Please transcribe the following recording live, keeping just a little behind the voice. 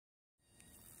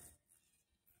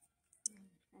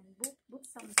put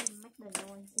something make the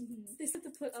noise. They said to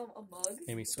put a mug.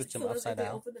 Maybe switch them so upside that,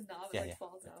 like, down. They open the knob Yeah, and yeah.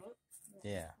 falls out.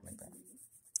 Yeah, like that.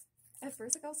 At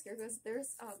first, like I was scared because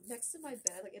there's next to my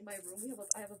bed, like in my room,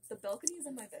 the balcony is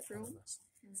in my bedroom.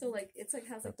 So like it's like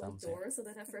has like those doors. So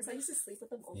then at first I used to sleep with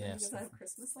them open because I have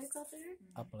Christmas lights out there.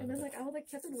 And then like I would like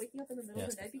kept on waking up in the middle of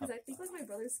the night because I think like my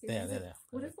brother's scared. There.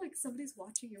 What if like somebody's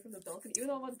watching you from the balcony? Even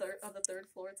though I'm on the third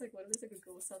floor, it's like what if there's like a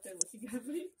ghost out there looking at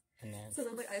me? So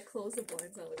then like I close the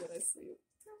blinds out like when I sleep.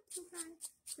 No, too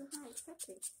high, accept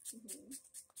it.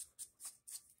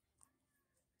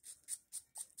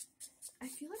 I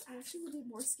feel like I actually would be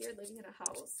more scared living in a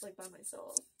house like by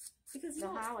myself. Because you The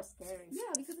know, house is scary.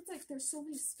 yeah, because it's like there's so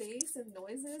many space and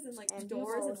noises and like And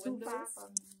doors and people too far windows. from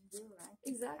you, right?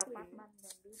 Exactly. Apartment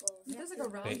and people. There's like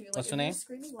around Wait, you. Like what's if your you're name?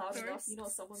 screaming loud Doris? enough, you know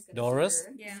someone's gonna Doris?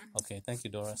 hear. Yeah. Okay, thank you,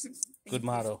 Doris. Good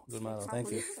motto. Good motto.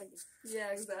 Thank you.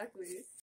 Yeah, exactly.